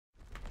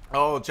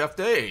Oh, Jeff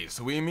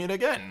Days, we meet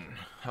again.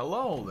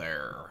 Hello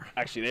there.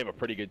 Actually, they have a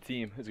pretty good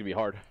team. It's gonna be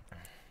hard.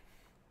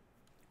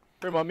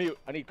 Grim on mute.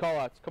 I need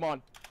call-outs. Come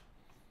on.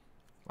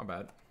 My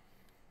bad.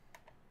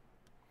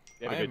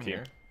 They have a good team.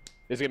 Here.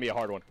 This is gonna be a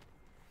hard one.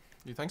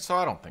 You think so?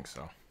 I don't think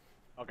so.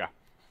 Okay.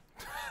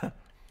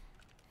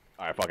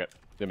 Alright, fuck it.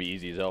 It's gonna be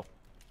easy as hell.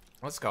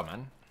 Let's go,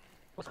 man.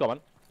 Let's go, man.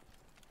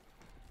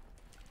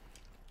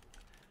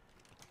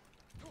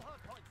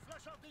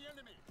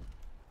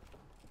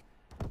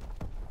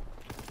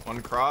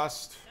 One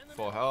crossed,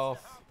 full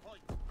health.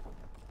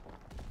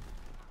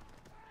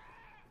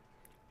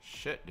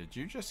 Shit, did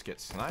you just get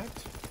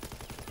sniped?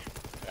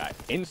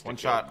 Instant One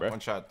shot, bro. one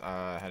shot,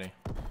 Heady.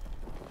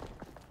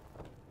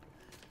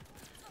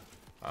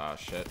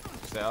 Shit.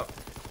 Stay up.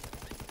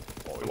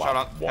 Oh, One shot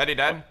on. Heady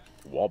dead.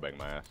 Wallbang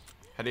my ass.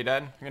 Heady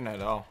dead. You're gonna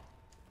hit L.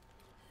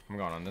 I'm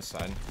going on this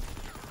side.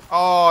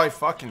 Oh, I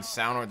fucking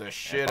sounded the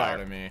shit out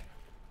of me.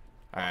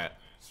 Alright,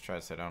 let's try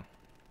to sit down.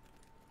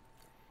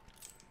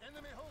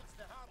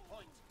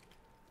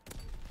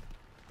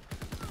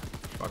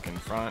 Fucking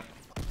front.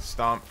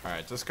 Stomp.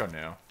 Alright, just go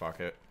now. Fuck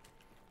it.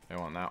 They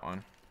want that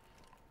one.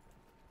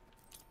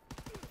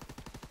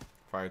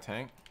 Fire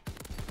tank.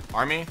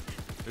 Army.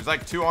 There's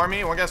like 2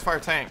 army. One guy's fire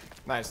tank.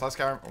 Nice. Last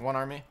guy. 1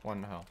 army.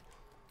 1 hell.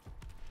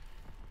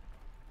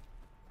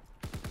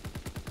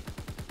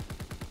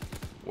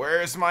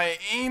 Where's my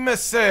aim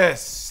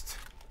assist?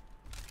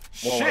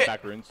 Shit.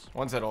 Back runes.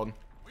 One's hit old.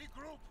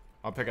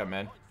 I'll pick up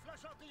mid.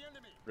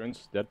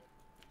 Runes dead.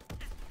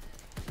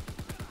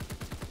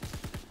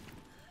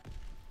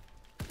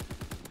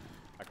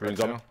 Back runes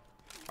on.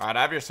 Alright,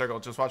 I have your circle.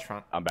 Just watch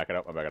front. I'm backing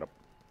up. I'm backing up.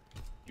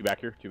 You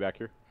back here. 2 back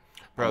here.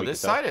 Bro, this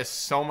side is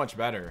so much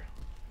better.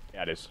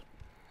 Yeah, it is.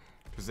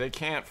 Because they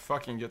can't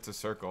fucking get to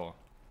circle.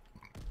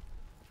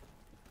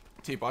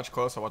 Teep, watch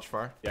close. I'll watch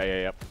far.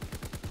 Yeah.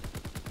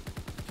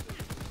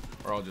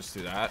 Or I'll just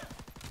do that.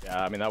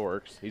 Yeah, I mean, that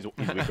works. He's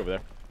weak over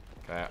there.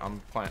 Okay, I'm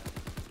playing.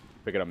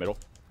 Pick it up middle.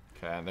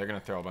 Okay, they're going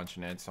to throw a bunch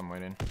of nades. I'm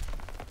waiting.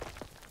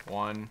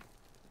 1.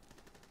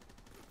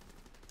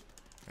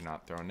 They're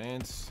not throwing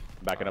nades.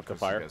 Backing up to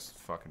fire. This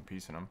guy's fucking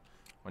piecing them.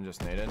 One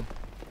just naded.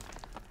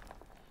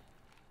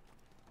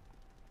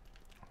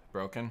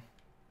 Broken.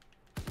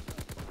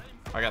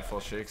 I got full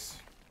shakes.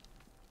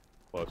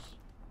 Close.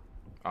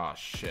 Oh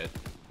shit.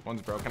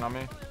 One's broken on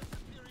me.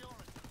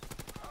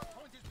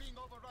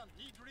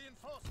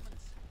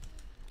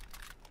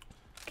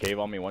 Cave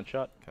on me 1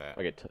 shot.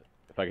 Okay.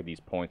 If I get these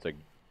points, like.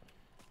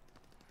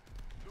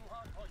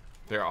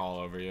 They're all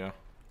over you.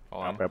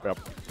 Hold on. Yep.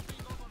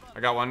 I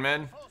got 1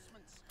 mid.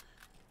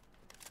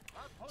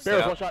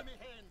 Barrels 1 shot.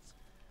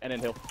 And then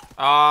hill.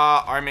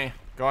 Army.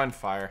 Go and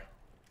fire.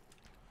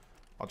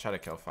 I'll try to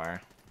kill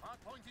fire.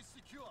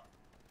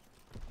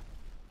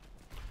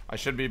 I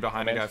should be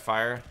behind a guy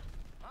fire.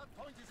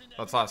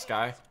 That's last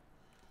guy.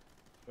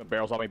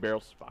 Barrels on me,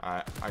 barrels.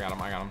 Alright, I got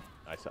him.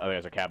 Nice. Oh,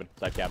 there's a cabin.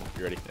 Side cabin.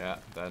 You ready? Yeah,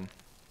 dead. I'm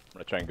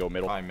gonna try and go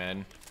middle. Probably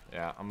mid.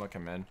 Yeah, I'm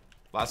looking mid.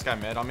 Last guy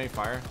mid on me,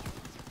 fire.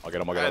 I'll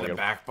get him. I had the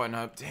back button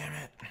up. Damn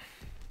it.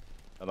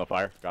 No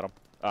fire. Got him.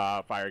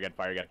 Fire again.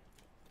 Okay.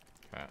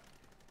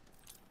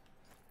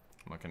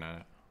 I'm looking at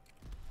it.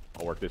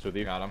 I'll work this with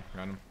you. Got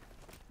him.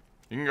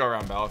 You can go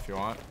around Bell if you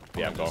want.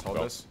 Yeah, I'm just going.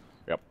 hold this.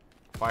 Yep.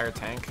 Fire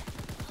tank.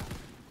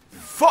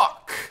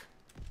 Fuck!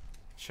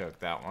 Choke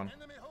that one.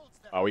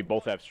 We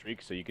both have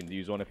streaks, so you can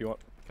use one if you want.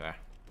 Okay. I'm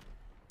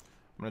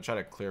gonna try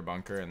to clear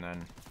bunker and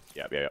then.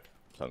 Yeah.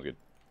 Sounds good.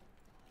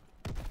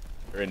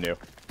 You're in new.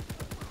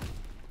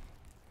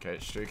 Okay,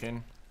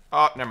 streaking.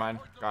 Oh, never mind.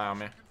 Guy on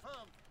me.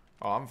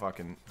 Oh, I'm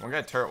fucking. One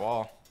guy turret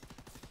wall.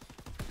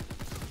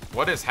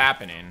 What is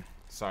happening?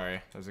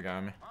 Sorry, there's a guy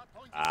on me.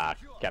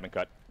 Cabin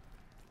cut.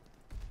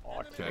 Oh,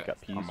 I think I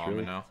got peas. I'm bombing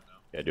really? now.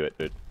 Yeah, do it,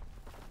 dude.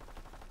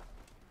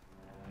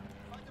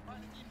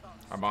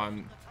 I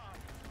bombed.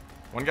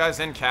 One guy's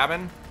in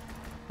cabin.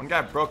 One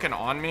guy broken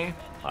on me.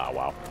 Ah,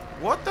 wow.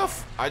 What the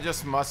f? I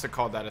just must have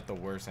called that at the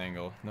worst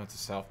angle. Note to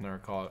self, never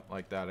call it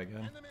like that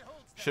again.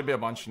 Should be a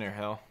bunch near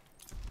hill.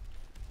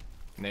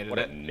 Naded What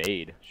a it.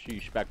 nade.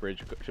 Sheesh, back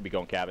bridge. Should be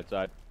going cabin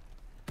side.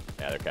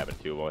 Yeah, they're cabin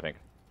 2, I think.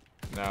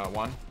 No,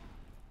 1.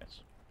 Yes.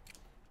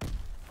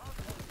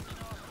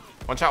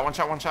 One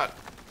shot.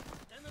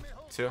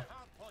 2.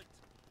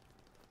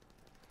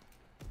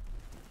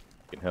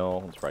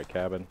 Hill, let's right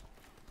cabin.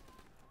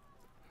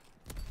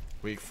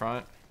 Weak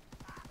front.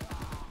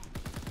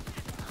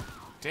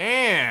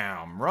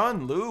 Damn,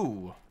 run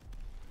Lou.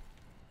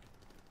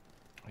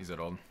 He's at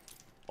old.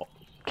 Oh,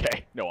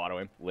 okay, no auto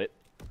aim. Lit.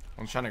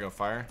 I'm trying to go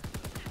fire.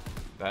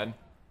 Dead.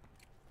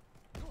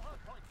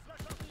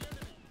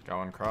 Got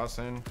one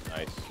crossing.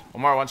 Nice.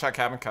 One more 1-shot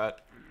cabin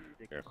cut.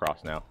 You're gonna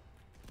cross now.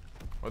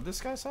 What'd this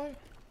guy say?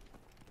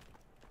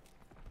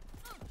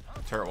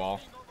 Turret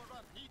wall.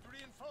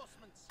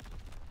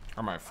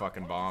 Or my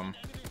fucking bomb.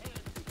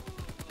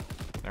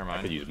 Never mind.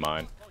 I could use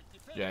mine.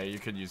 Yeah, you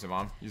could use a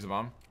bomb. Use a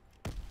bomb.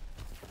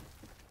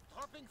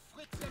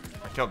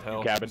 I killed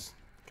Hill. Cabin.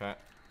 Okay.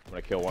 I'm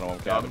gonna kill one of them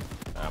cabin.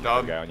 I'm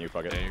gonna guy on you,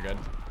 fuck it. Yeah, you're good.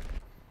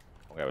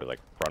 One guy was like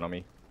front on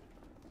me.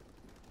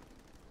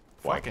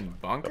 fucking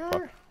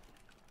bunker?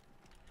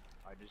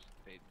 I just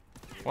paid.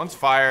 One's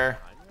fire.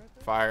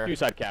 Fire. Two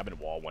side cabin,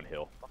 wall, one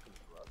hill.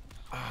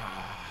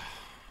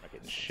 Not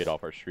getting shit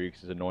off our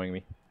streaks is annoying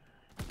me.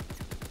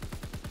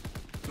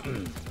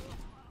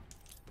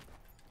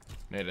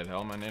 Naded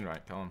hell, my nade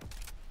right, kill him.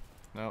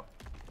 Nope.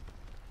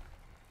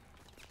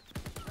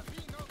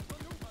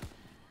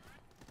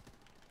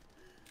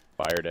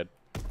 Fire dead.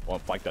 One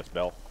flank that's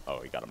Bell.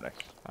 Oh, he got him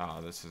next. Oh,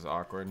 this is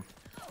awkward.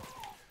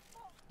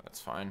 That's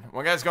fine.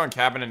 One guy's going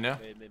cabin and new.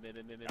 Mid.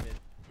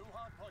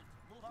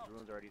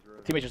 Ruins already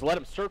through. Teammate, just let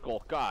him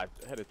circle. God,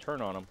 I had to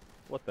turn on him.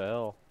 What the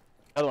hell?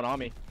 Another one on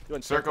me.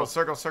 Doing Circle.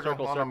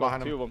 Hold on,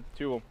 behind him.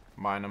 Two of them.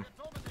 Behind him.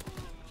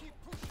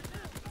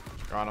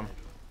 Got him.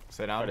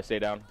 Stay down. Try to stay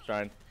down.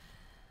 Trying.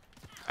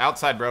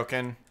 Outside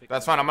broken.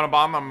 That's fine. I'm gonna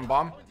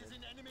bomb.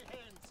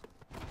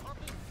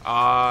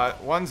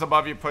 One's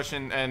above you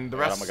pushing, and the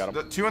rest. Got him.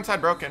 The two inside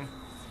broken.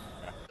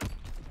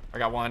 I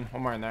got one.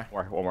 One more in there.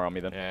 One more on me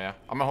then. Yeah.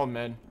 I'm gonna hold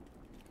mid.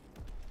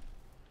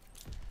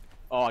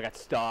 Oh, I got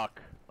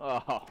stuck.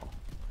 Oh,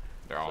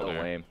 They're all so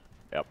there. lame.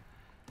 Yep.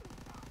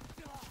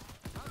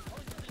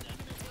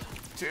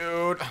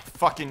 Dude,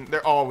 fucking,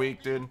 they're all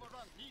weak, dude.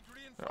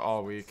 They're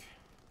all weak.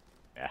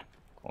 Yeah.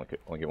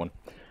 Only get one.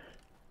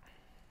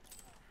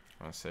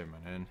 I'm gonna save my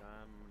nade.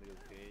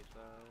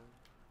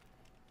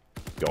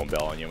 Going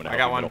Bell on you. I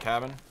got one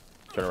cabin.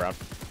 Turn around.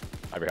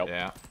 I have your help.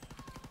 Yeah.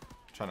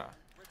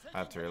 I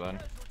have to reload.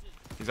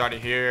 He's already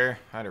here.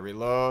 I had to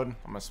reload. I'm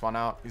gonna spawn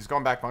out. He's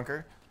going back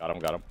bunker. Got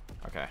him.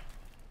 Okay.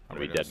 I'm gonna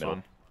be dead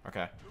middle.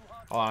 Okay.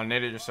 Hold on,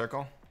 naded your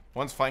circle.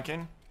 One's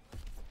flanking.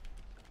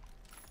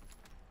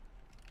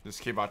 Just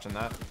keep watching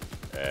that.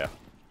 Yeah.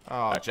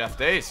 Oh, Jeff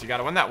Dace, you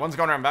gotta win that. One's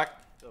going around back.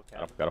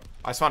 Got him.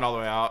 I spawned all the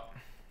way out.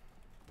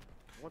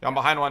 Yeah, I'm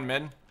behind one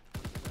mid.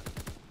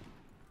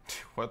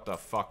 What the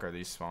fuck are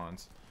these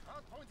spawns?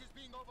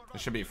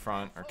 It should be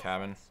front or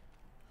cabin.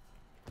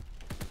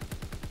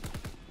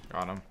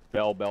 Got him.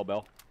 Bell.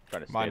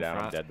 Trying to stay Mine down.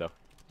 front. I'm dead though.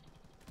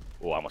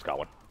 Oh, I almost got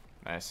one.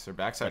 Nice. They're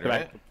backside, Come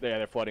right? back. Yeah,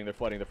 they're flooding.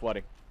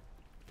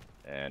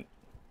 And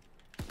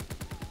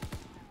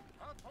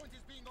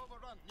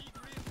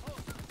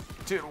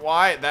dude,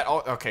 why that?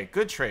 Oh, okay,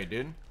 good trade,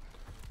 dude.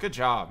 Good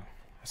job.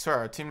 I swear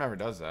our team never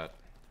does that.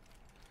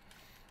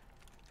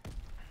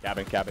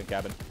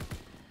 cabin.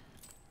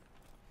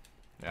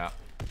 Yeah.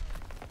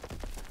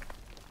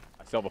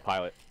 I still have a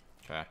pilot.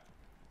 Okay.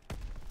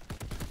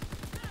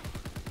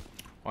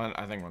 One,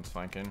 I think one's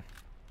flanking.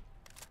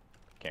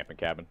 Camping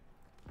cabin.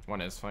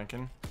 One is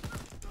flanking.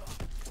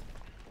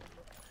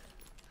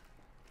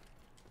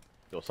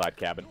 Still side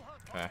cabin.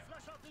 Okay.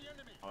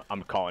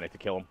 I'm calling it to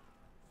kill him.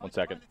 1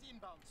 second.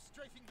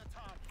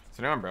 Is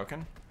anyone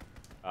broken?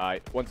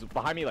 One's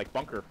behind me, like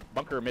bunker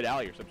mid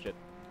alley or some shit.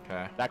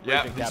 Okay. Back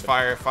Yeah, raising he's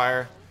cabin.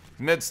 fire.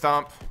 Mid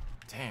stump.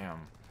 Damn.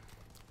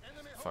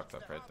 Fucked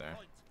up right there.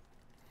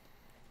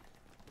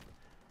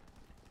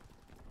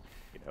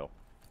 Good hill.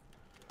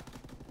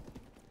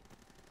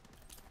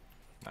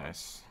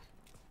 Nice.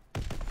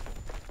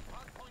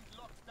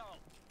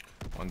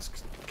 One's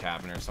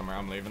cabin or somewhere.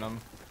 I'm leaving them.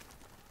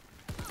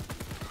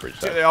 Bridge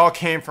Dude, side. they all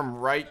came from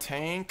right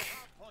tank.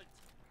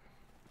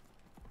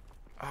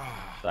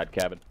 Side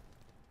cabin.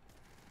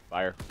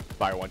 Fire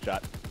 1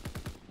 shot.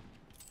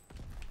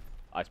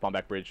 I spawn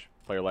back bridge.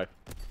 Play your life.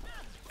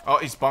 Oh,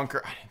 he's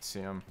bunker. I didn't see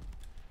him.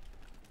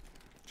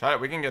 Try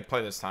it. We can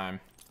play this time.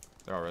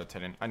 They're all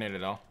rotating. I need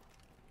it all.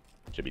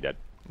 Should be dead.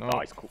 No. Oh,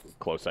 he's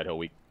close side hill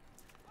weak.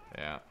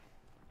 Yeah.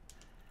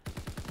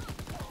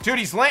 Dude,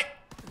 he's late.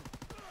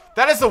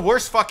 That is the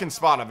worst fucking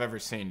spot I've ever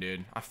seen,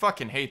 dude. I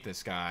fucking hate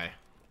this guy.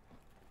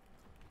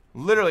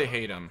 Literally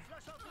hate him.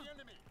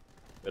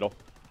 Middle.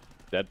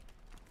 Dead.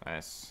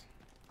 Nice.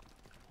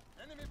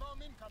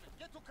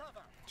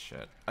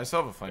 Shit. I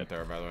still have a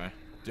flamethrower, by the way.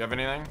 Do you have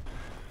anything?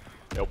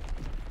 Nope.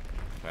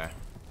 Okay.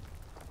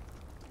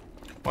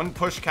 One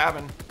push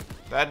cabin.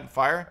 Dead.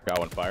 Fire. Got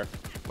one fire.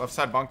 Left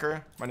side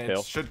bunker. My nade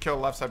Kill. should kill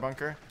left side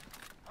bunker.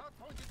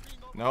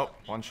 Nope.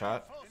 One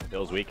shot.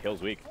 Hill's weak.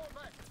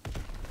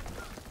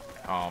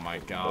 Oh my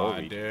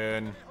god,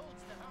 dude.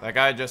 That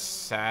guy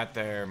just sat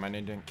there. My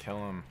nade didn't kill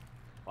him.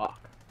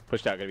 Fuck.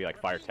 Pushed out, gonna be like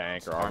fire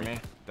tank or army.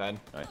 Dead.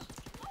 Nice.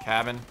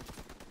 Cabin.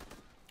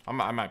 I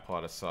might pull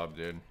out a sub,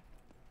 dude.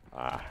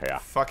 Yeah.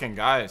 Fucking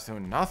guy is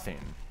doing nothing.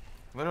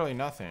 Literally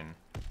nothing.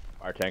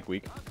 Fire tank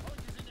weak.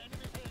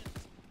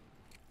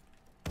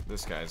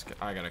 This guy's.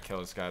 I gotta kill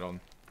this guy.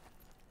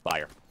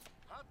 Fire.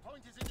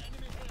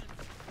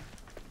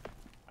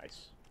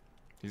 Nice.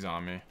 He's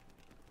on me.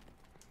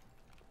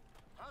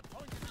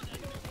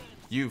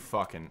 You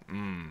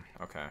fucking.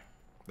 Okay.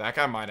 That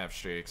guy might have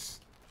streaks.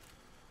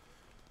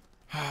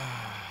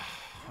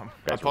 I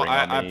pull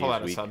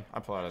out a sub. I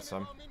pull out a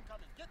sub.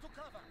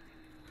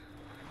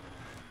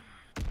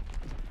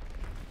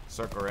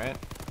 Circle right.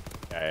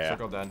 Yeah.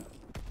 Circle dead.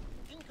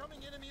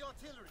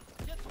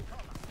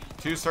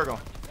 Two circle.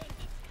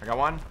 I got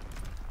one.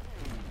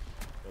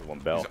 There's one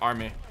Bell. He's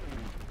army.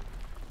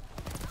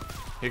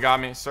 He got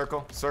me.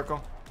 Circle.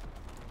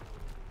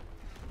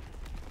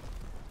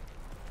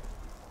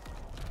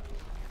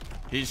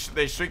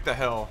 They streaked the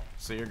hill,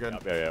 so you're good.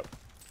 Yep.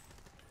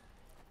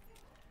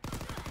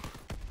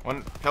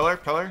 One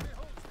pillar.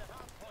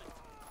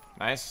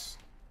 Nice.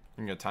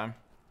 You can get time.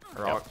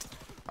 Or Yep.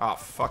 oh,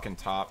 fucking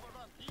top.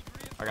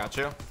 I got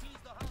you.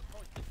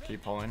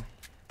 Keep pulling.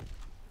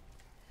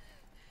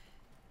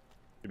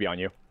 Should be on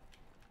you.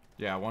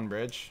 Yeah, one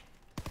bridge.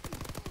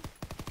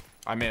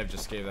 I may have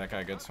just gave that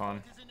guy a good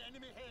spawn.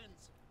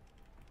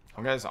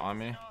 One guy's on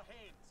me.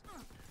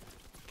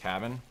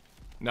 Cabin.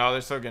 No,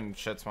 they're still getting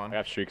shit spawn. I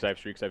have streaks.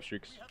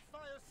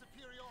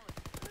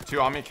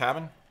 Two on me,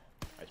 cabin.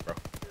 Nice, bro.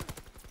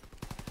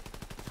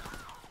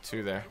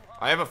 Two there.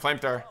 I have a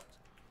flamethrower.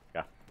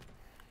 Yeah.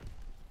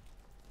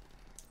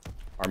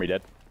 Army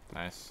dead.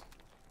 Nice.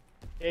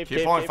 Cave, Keep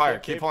cave, pulling cave, fire.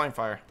 cave, Keep cave. pulling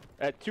fire.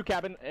 Two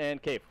cabin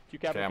and cave. Two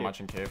cabin. Okay, I'm cave.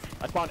 watching cave.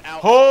 I spawned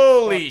out.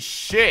 Holy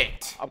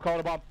shit! I'm calling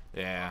a bomb.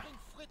 Yeah.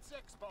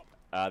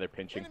 They're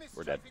pinching.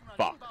 We're dead.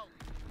 Fuck.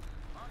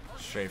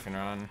 Strafing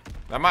run.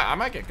 I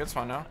might get good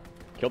spawn now.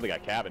 Killed the guy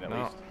cabin at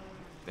least.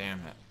 Damn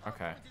it.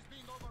 Okay.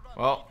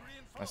 Well,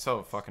 I still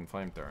have a fucking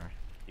flamethrower.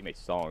 Teammates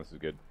stalling. This is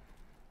good.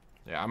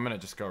 Yeah, I'm gonna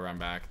just go run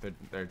back.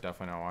 They're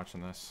definitely not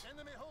watching this.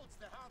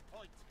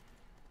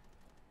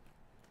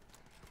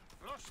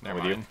 Never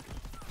mind.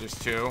 There's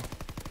two.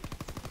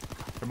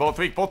 They're both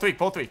weak.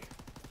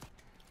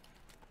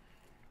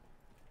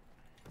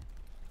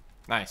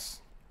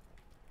 Nice.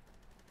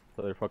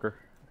 Motherfucker.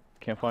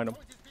 Can't find him.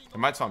 It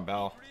might spawn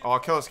Bell. Oh, I'll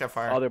kill this guy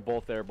fire. Oh, they're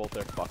both there.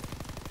 Fuck. One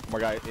more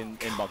guy in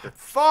bunker.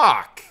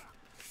 Fuck!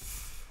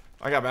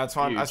 I got bad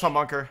spawn. Huge. I saw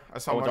bunker.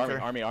 It's bunker.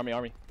 army.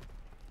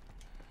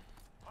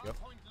 Yep.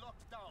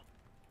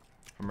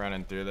 I'm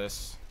running through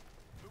this.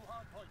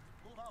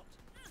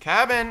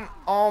 Cabin!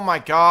 Oh my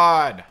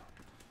god!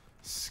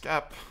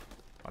 Skep.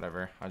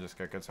 Whatever. I just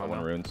got good spawn.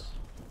 One runes.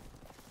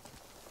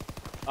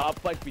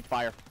 Flank speed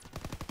fire.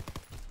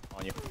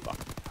 On you. Fuck.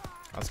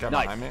 That's guy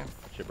Nice. behind me.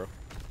 Shit, bro.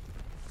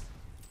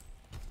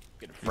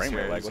 Getting frame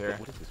rate lag.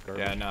 What is this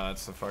garbage? Yeah, no,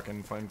 that's the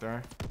fucking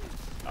flamethrower.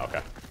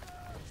 Okay.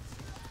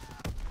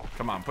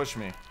 Come on, push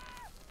me.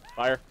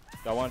 Fire.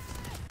 Got one.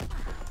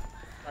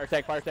 Fire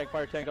tank.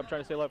 I'm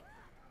trying to stay alive.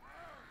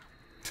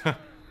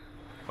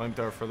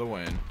 Flamethrower for the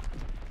win.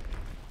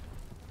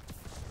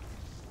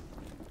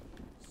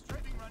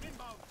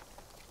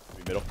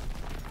 Middle.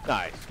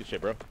 Nice. Good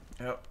shit, bro.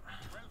 Yep.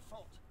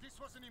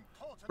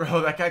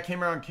 Bro, that guy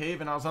came around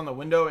cave and I was on the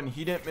window and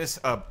he didn't miss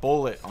a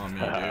bullet on me,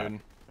 dude.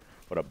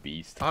 What a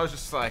beast. I was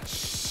just like,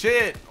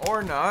 shit,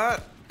 or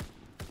not.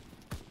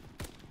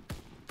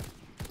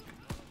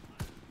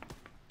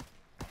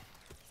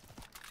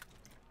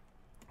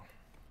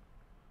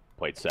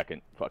 Played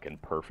second. Fucking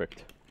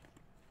perfect.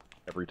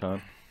 Every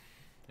time.